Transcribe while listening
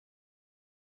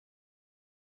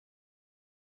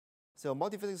So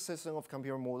multi-physics system of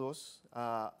computer models,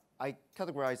 I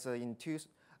categorize in two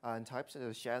types,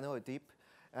 shallow and deep.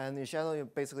 And in shallow, you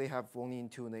basically have only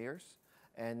two layers.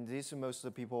 And these most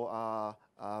of the people are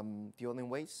dealing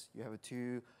ways. You have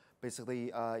two,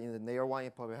 basically in the layer one, you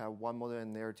probably have one model,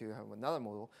 and layer two, you have another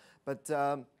model. But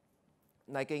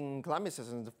like in climate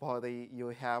systems, probably you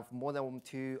have more than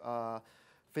two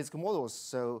physical models.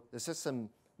 So the system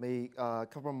may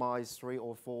compromise 3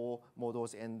 or 4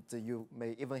 models, and you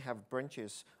may even have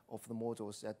branches of the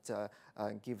models that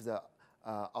give the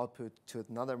output to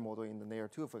another model in the layer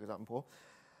 2, for example.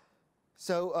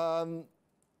 So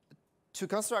to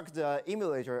construct the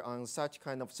emulator on such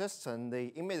kind of system,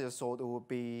 the emulator sort would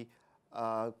be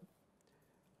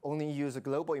only use a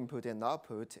global input and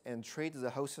output and treat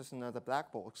the whole system as a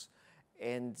black box.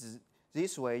 And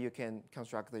this way you can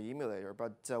construct the emulator.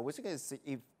 But basically it's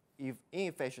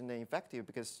inefficient and ineffective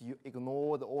because you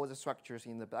ignore all the structures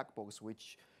in the black box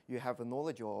which you have a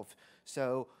knowledge of.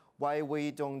 So why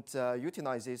we don't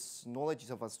utilize this knowledge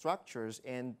of structures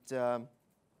and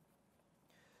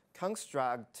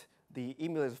construct the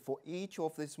emulator for each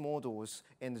of these models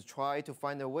and try to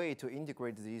find a way to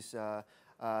integrate these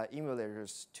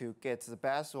emulators to get the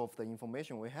best of the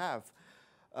information we have.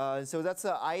 So that's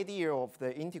the idea of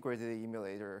the integrated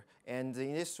emulator. And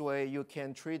in this way, you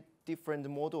can treat different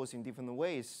models in different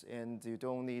ways, and you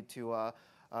don't need to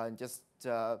just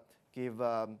give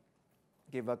a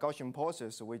Gaussian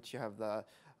process which have the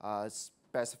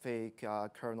specific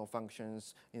kernel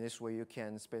functions. In this way, you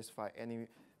can specify any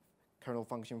kernel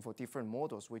function for different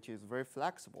models, which is very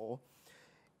flexible.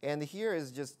 And here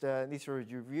is just a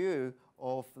literature review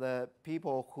of the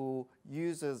people who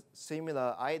use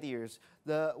similar ideas.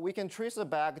 We can trace it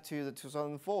back to the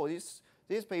 2004.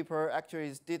 This paper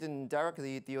actually didn't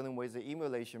directly dealing with the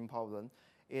emulation problem.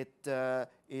 It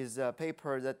is a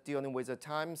paper that dealing with a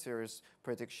time series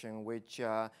prediction, which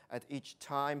at each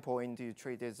time point you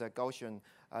treat as a Gaussian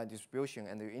distribution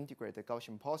and you integrate the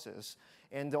Gaussian process.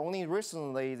 And only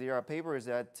recently there are papers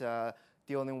that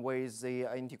dealing with the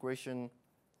integration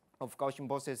of Gaussian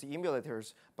process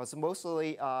emulators, but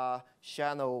mostly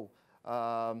shallow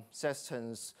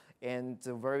systems and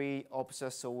very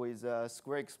obsessed with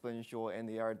square exponential and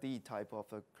ARD type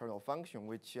of a kernel function,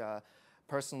 which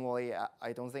personally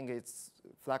I don't think it's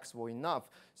flexible enough.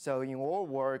 So in our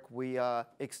work, we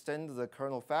extend the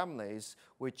kernel families,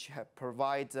 which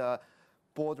provide a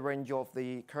broad range of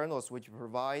the kernels, which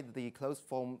provide the closed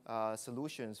form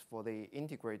solutions for the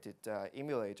integrated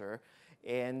emulator.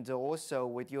 And also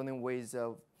we're dealing with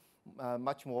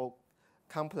much more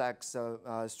complex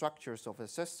structures of the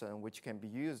system, which can be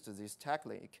used this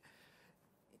technique.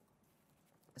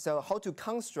 So how to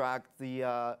construct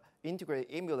the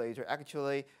integrated emulator?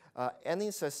 Actually,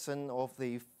 any system of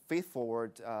the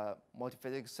feed-forward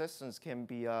multi-physics systems can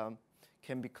be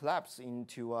collapsed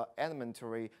into an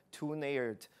elementary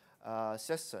two-layered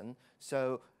system.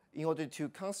 So in order to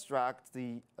construct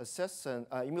the system,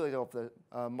 emulator of the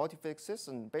multi-physics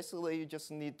system, basically you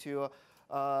just need to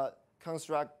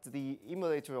construct the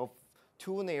emulator of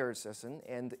two-layered system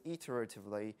and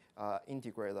iteratively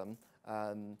integrate them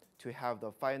to have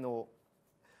the final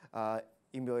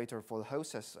emulator for the whole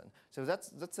system. So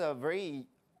that's a very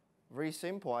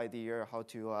simple idea how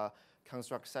to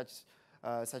construct such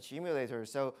emulator.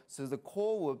 So the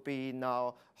core would be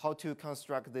now how to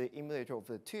construct the emulator of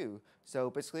the two.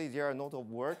 So basically there are a lot of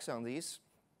works on this,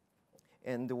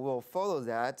 and we'll follow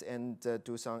that and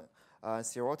do some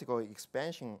theoretical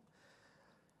expansion.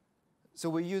 So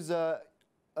we use a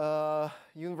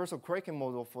universal Kraken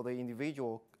model for the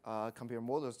individual computer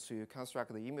models to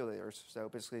construct the emulators. So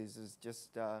basically this is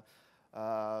just a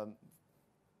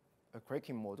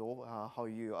Kraken model, how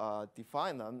you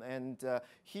define them. And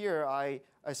here I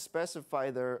specify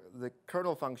the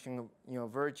kernel function in a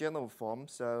very general form.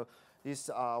 So these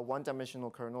are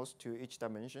one-dimensional kernels to each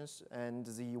dimensions. And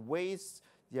the ways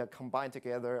they are combined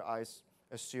together, I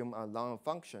assume a long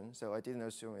function. So I didn't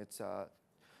assume it's a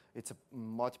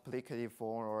multiplicative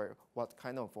form or what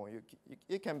kind of form.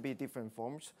 It can be different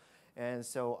forms. And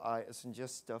so I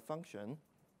suggest a function.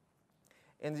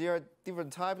 And there are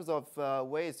different types of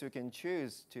ways you can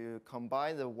choose to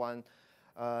combine the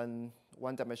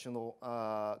one-dimensional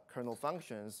kernel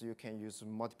functions. You can use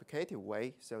multiplicative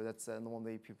way. So that's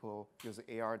normally people use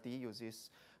ARD, use this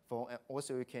form. And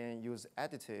also you can use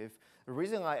additive. The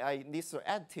reason I list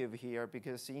additive here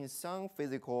because in some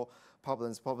physical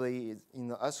problems, probably in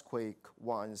the earthquake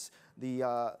ones, the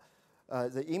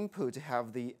input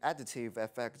have the additive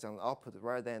effects on the output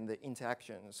rather than the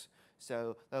interactions.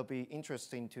 So that'll be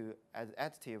interesting to add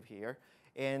additive here.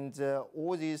 And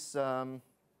all these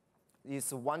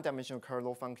one-dimensional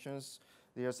kernel functions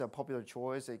there's a popular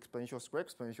choice. Exponential square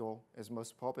exponential is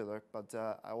most popular, but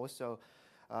I also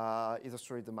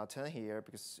illustrate the Martin here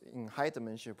because in high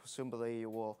dimension, presumably you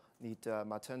will need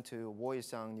Martin to avoid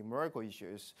some numerical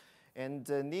issues. And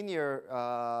the linear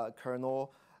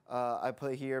kernel I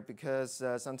put here because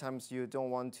sometimes you don't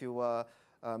want to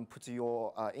put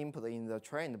your input in the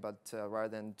train, but rather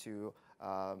than to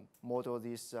model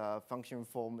this function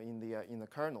form in the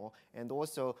kernel, and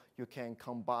also you can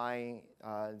combine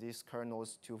these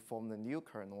kernels to form the new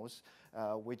kernels,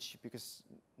 which because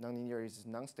nonlinear is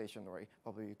non-stationary,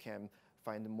 probably you can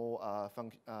find more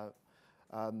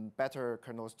better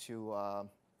kernels to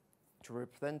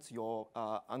represent your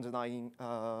underlying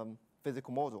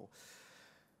physical model.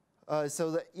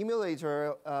 So the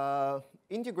emulator,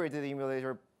 integrated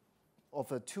emulator of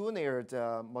a two-layered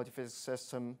multiphysics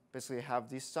system basically have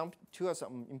these two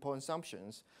important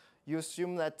assumptions. You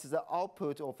assume that the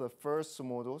output of the first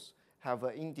models have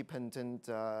an independent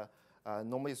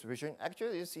normal distribution.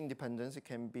 Actually, this independence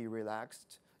can be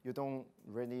relaxed. You don't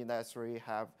really necessarily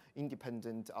have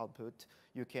independent output.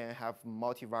 You can have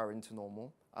multivariant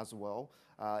normal as well.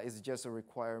 It's just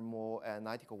require more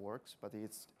analytical works, but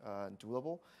it's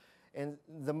doable. And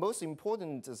the most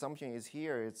important assumption is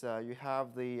here is you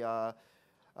have the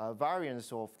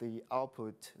variance of the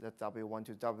output that W1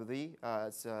 to WD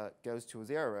goes to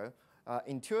 0.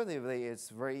 Intuitively, it's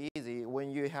very easy. When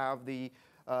you have the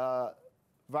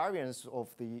variance of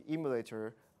the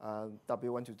emulator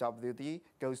W1 to WD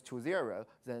goes to 0,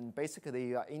 then basically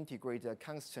you integrate a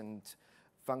constant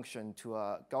function to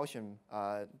a Gaussian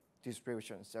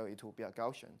distribution, so it will be a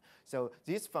Gaussian. So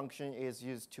this function is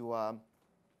used to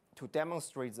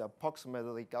demonstrate the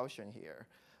approximately Gaussian here.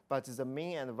 But the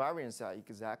mean and variance are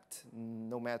exact,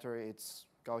 no matter it's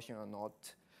Gaussian or not.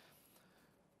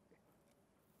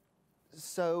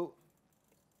 So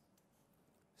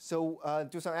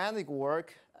do some analytical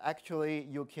work. Actually,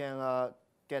 you can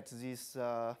get this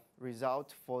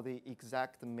result for the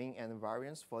exact mean and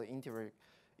variance for the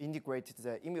integrated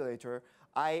emulator.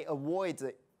 I avoid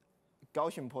the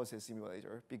Gaussian process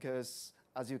emulator because,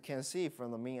 as you can see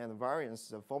from the mean and variance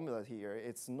the formula here,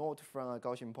 it's not from a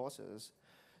Gaussian process.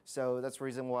 So that's the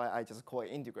reason why I just call it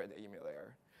integrated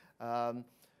emulator.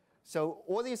 So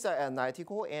all these are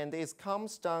analytical, and it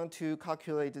comes down to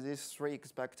calculate these three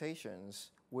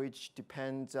expectations, which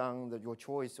depends on your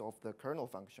choice of the kernel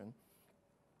function.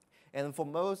 And for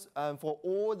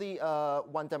all the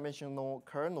one-dimensional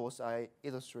kernels I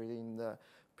illustrated in the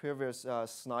previous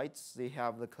slides, they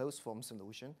have the closed form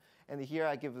solution. And here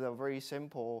I give a very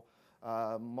simple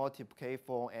multiplication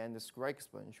form and square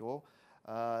exponential.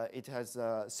 It has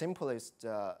the simplest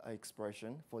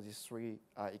expression for these three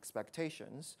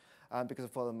expectations. Because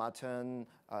for the Martin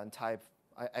type,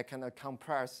 I can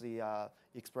compress the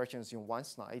expressions in one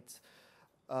slide.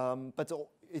 But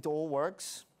it all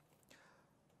works.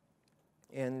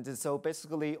 And so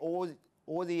basically, all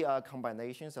the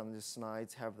combinations on these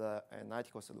slides have the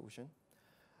analytical solution.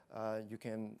 You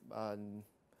can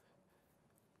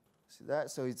see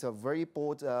that. So it's a very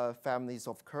broad families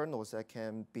of kernels that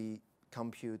can be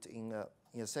computed in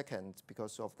a second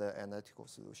because of the analytical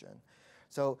solution.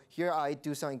 So here I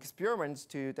do some experiments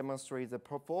to demonstrate the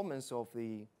performance of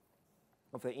the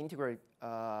integrated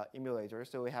emulator.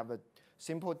 So we have a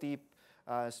simple deep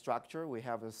structure. We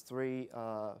have three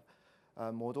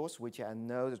models which I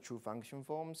know the true function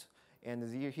forms, and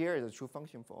here are the true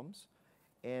function forms.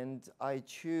 And I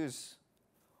choose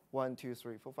 1, 2,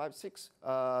 3, 4, 5, 6,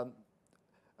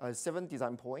 7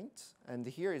 design points. And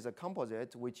here is a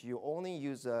composite which you only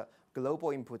use a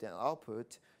global input and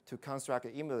output to construct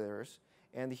emulators.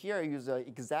 And here I use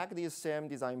exactly the same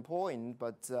design point,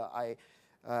 but I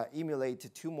emulate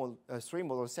three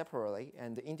models separately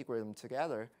and integrate them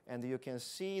together. And you can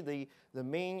see the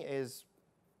mean is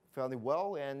fairly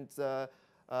well, and the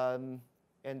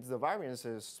variance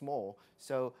is small.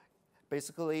 So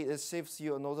basically, it saves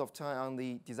you a lot of time on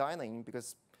the designing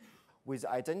because with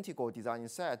identical design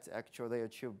sets, actually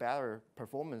achieve better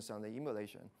performance on the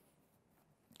emulation.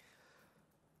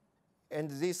 And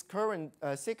this current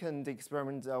second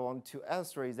experiment, I want to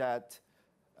illustrate that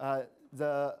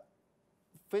the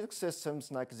physics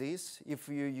systems like this, if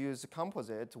you use a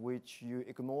composite, which you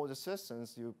ignore the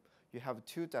systems, you have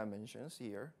 2 dimensions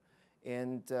here.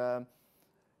 And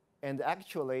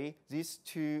actually, these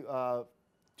two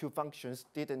functions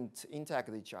didn't interact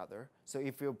with each other. So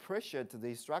if you appreciate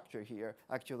the structure here,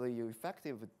 actually you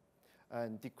effectively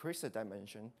decrease the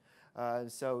dimension.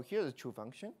 So here's the true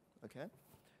function, okay?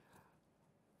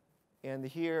 And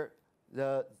here,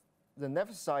 the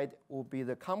left side will be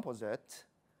the composite.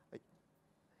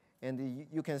 And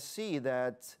you can see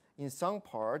that in some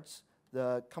parts,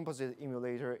 the composite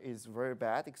emulator is very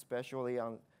bad, especially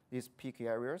on these peak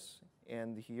areas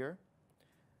and here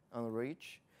on the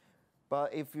ridge.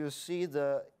 But if you see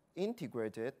the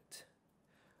integrated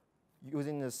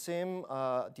using the same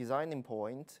designing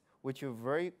point, which is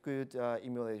very good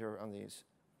emulator on this,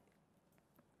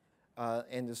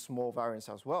 and the small variance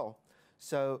as well.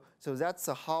 So that's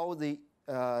how the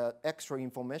extra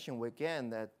information we gain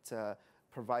that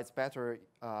provides better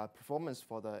performance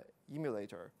for the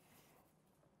emulator.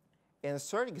 And the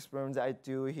third experiment I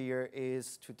do here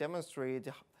is to demonstrate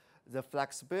the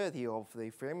flexibility of the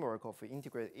framework of the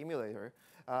integrated emulator.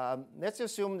 Let's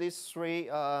assume these three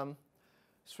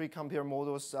computer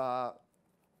models are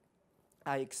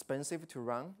expensive to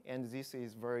run, and this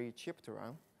is very cheap to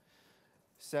run.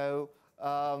 So,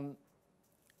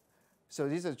 so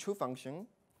this is a true function.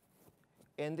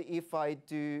 And if I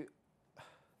do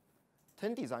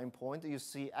 10 design points, you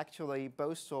see actually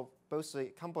both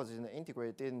the composite and the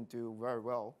integrated didn't do very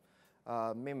well,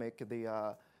 mimic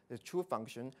the true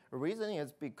function. The reason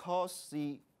is because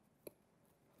the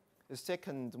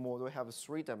second model has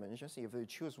 3 dimensions. If you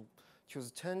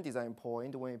choose 10 design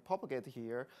points, when you propagate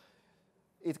here,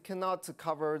 it cannot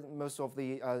cover most of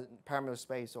the parameter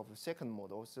space of the second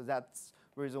model. So that's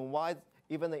the reason why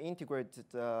even the integrated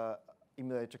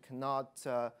emulator cannot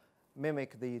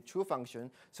mimic the true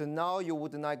function. So now you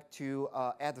would like to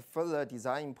add further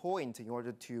design point in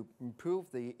order to improve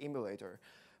the emulator.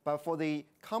 But for the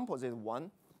composite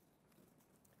one,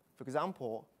 for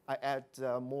example, I add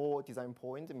more design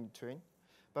point in between.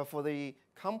 But for the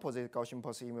composite Gaussian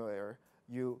Process emulator,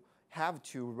 you have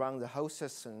to run the whole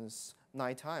systems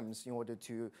 9 times in order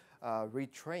to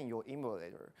retrain your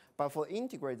emulator. But for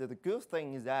integrated, the good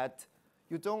thing is that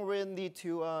you don't really need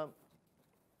to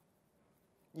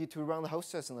run the whole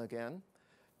system again.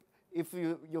 If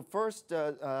your first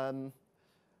layer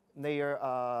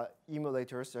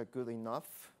emulators are good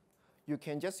enough, you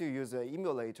can just use an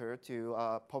emulator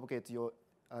to propagate your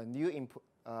new input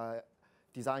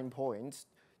design points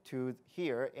to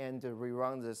here and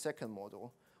rerun the second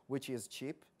model, which is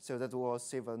cheap. So that will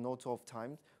save a lot of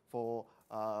time for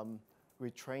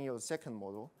retrain your second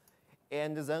model.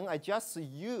 And then I just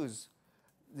use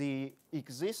the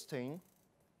existing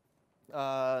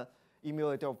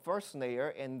emulator of first layer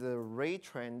and the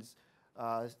retrained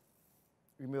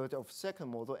emulator of second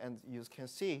model, and you can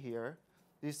see here,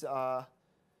 these are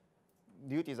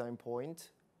new design point,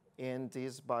 and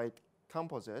this by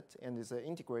composite, and this is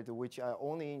integrated, which I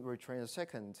only retrain the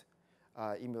second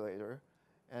emulator,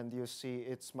 and you see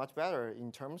it's much better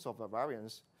in terms of the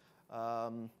variance,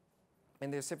 and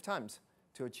they save times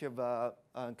to achieve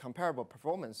comparable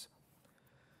performance.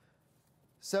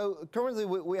 So currently,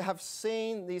 we have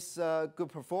seen this good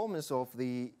performance of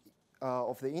the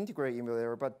integrated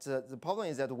emulator, but the problem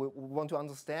is that we want to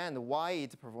understand why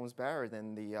it performs better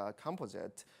than the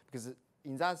composite, because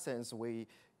in that sense, we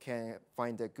can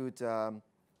find a good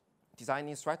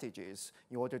designing strategies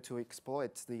in order to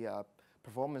exploit the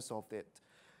performance of it.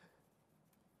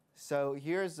 So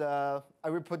here's, I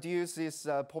reproduce this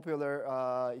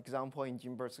popular example in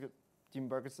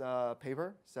Jimberg's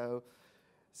paper. So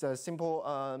it's a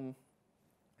simple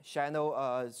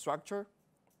channel structure.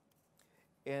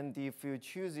 And if you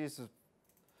choose this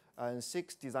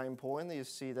 6 design point, you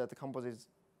see that the composite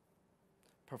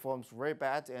performs very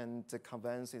bad, and the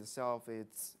conveyance itself,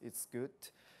 it's good.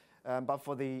 But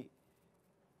for the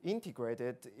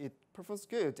integrated, it performs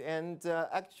good. And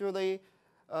actually,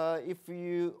 if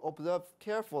you observe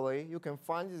carefully, you can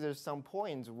find there's some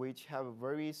points which have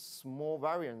very small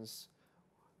variance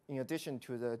in addition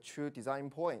to the true design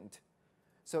point.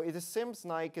 So it seems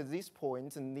like these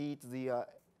points need the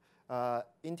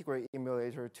integrated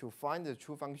emulator to find the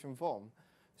true function form.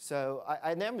 So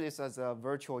I named this as a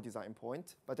virtual design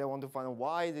point, but I want to find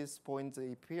why this point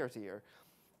appears here.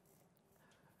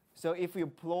 So if you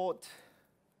plot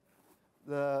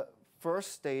the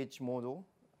first stage model,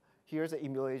 here the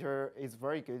emulator is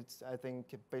very good. I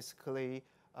think it basically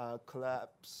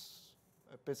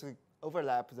basically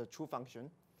overlap the true function.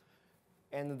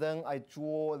 And then I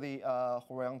draw the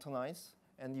horizontal lines,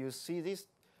 and you see this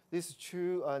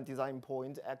true design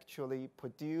point actually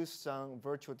produce some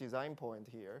virtual design point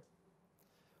here,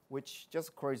 which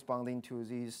just corresponding to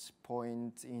this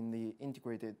point in the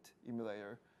integrated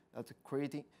emulator, that's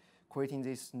creating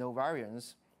this no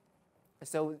variance.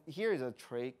 So here is a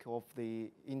trick of the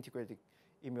integrated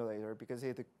emulator, because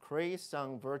it creates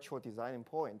some virtual design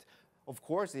point. Of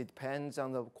course, it depends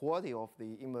on the quality of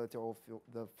the emulator of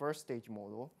the first stage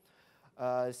model.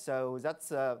 So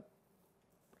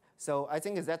I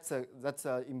think that's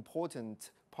an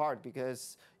important part,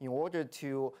 because in order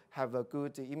to have a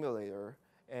good emulator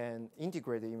and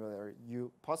integrate the emulator,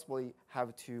 you possibly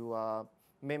have to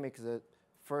mimic the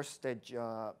first stage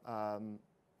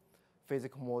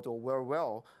physical model very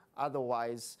well.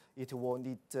 Otherwise, it will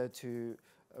need to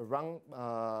run,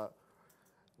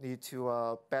 need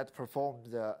to better perform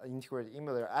the integrated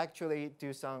emulator. Actually,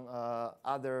 do some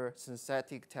other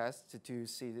synthetic tests to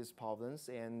see these problems,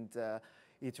 and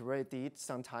it really did.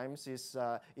 Sometimes is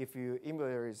if your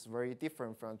emulator is very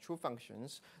different from true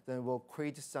functions, then it will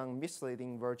create some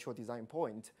misleading virtual design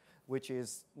point, which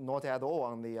is not at all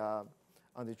on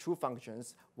the true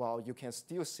functions, while you can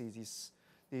still see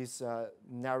these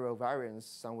narrow variance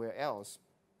somewhere else.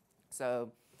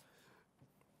 So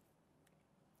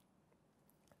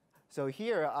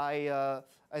here I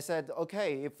said,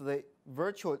 okay, if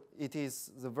it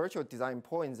is the virtual design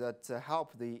points that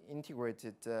help the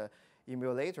integrated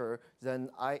emulator, then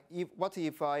what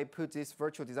if I put this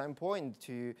virtual design point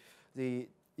to the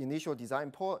initial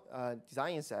design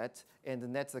set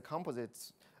and let the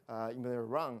composite emulator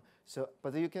run?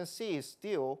 But you can see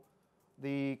still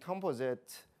the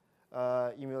composite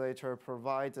emulator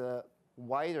provides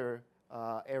wider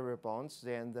area bounds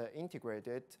than the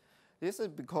integrated. This is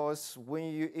because when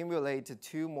you emulate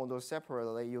two models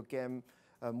separately, you get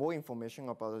more information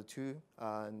about the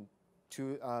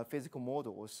two physical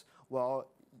models. Well,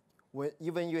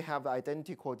 even you have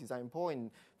identical design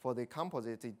point for the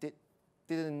composite, it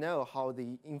didn't know how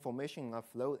the information are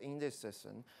flowed in this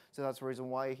system. So that's the reason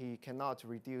why he cannot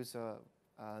reduce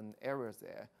errors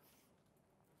there.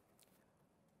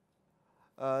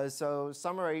 So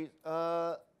summary.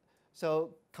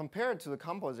 So compared to the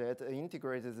composite, the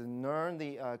integrated learn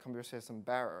the computer system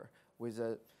better with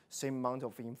the same amount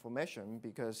of information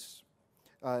because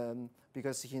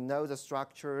he knows the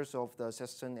structures of the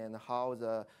system and how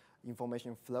the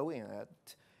information flow in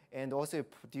it, and also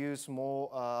produce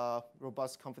more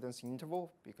robust confidence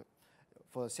interval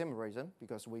for the same reason,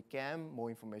 because we gain more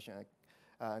information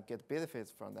and get benefits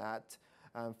from that.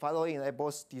 Finally,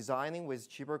 enables designing with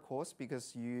cheaper cost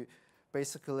because you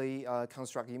basically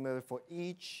construct emulator for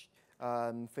each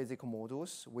physical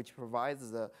models, which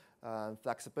provides the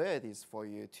flexibilities for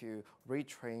you to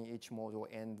retrain each model,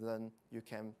 and then you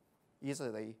can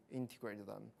easily integrate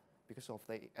them because of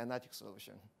the analytic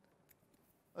solution.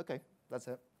 Okay, that's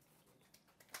it.